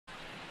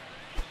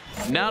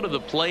Now to the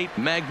plate,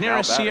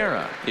 Magneuris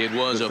Sierra. It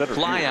was a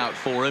flyout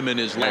for him in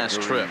his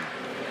last trip.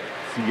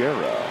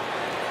 Sierra.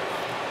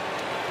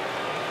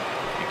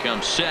 He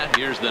comes set.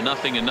 Here's the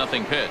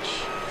 0-0 pitch.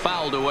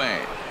 Fouled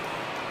away.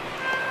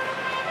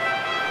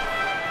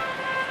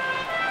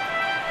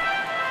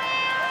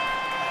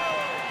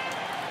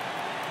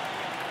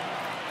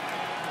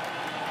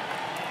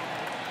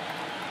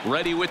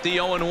 Ready with the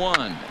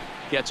 0-1.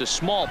 Gets a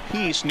small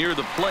piece near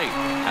the plate.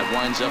 That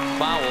winds up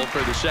foul for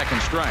the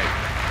second strike.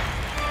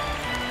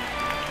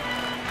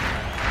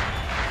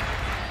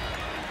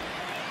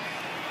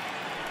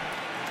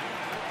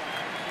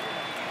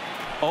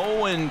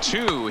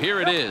 0-2. Here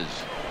it is.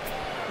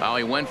 Well,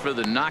 he went for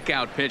the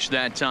knockout pitch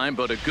that time,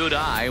 but a good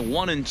eye.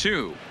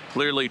 1-2.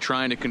 Clearly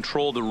trying to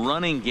control the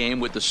running game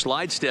with the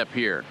slide step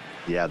here.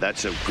 Yeah,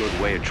 that's a good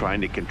way of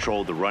trying to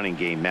control the running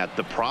game, Matt.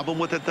 The problem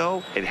with it,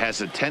 though, it has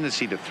a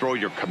tendency to throw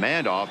your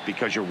command off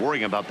because you're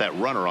worrying about that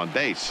runner on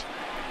base.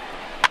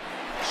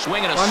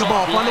 Swinging a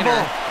soft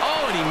liner.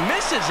 Oh, and he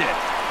misses it.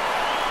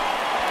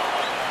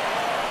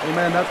 Hey,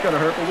 man, that's got to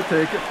hurt, but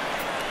we'll take it.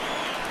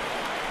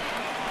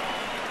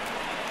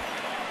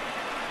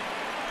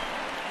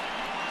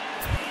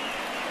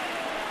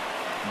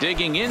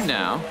 Digging in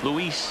now,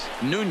 Luis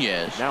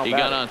Nunez. He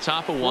got on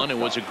top of one and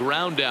was a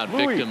ground out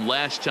victim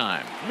last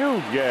time.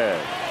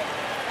 Nunez.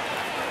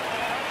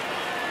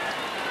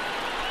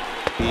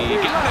 He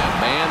got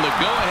him, and the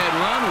go-ahead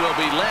run will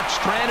be left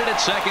stranded at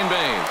second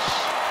base.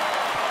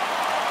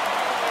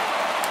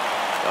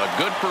 A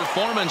good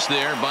performance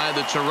there by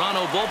the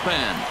Toronto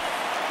bullpen.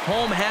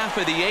 Home half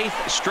of the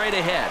 8th straight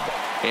ahead,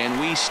 and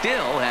we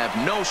still have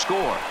no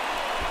score.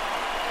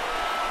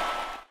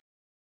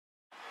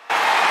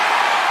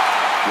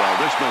 Well,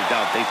 there's no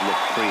doubt they've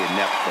looked pretty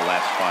inept the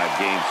last 5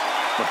 games,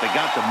 but they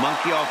got the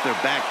monkey off their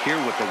back here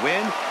with the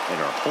win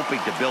and are hoping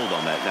to build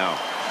on that now.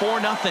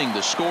 4-0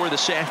 the score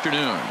this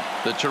afternoon.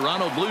 The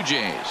Toronto Blue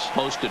Jays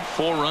posted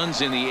 4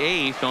 runs in the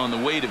 8th on the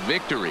way to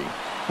victory.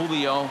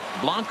 Julio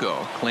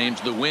Blanco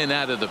claims the win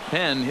out of the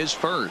pen, his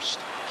first.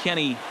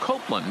 Kenny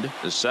Copeland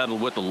has settled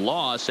with a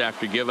loss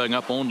after giving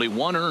up only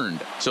 1 earned.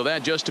 So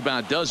that just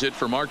about does it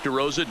for Mark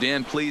DeRosa,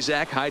 Dan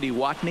Plesac, Heidi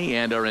Watney,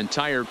 and our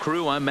entire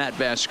crew. I'm Matt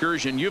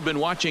Vasgersian. You've been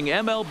watching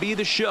MLB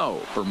The Show.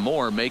 For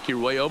more, make your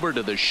way over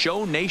to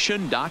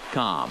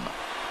theshownation.com.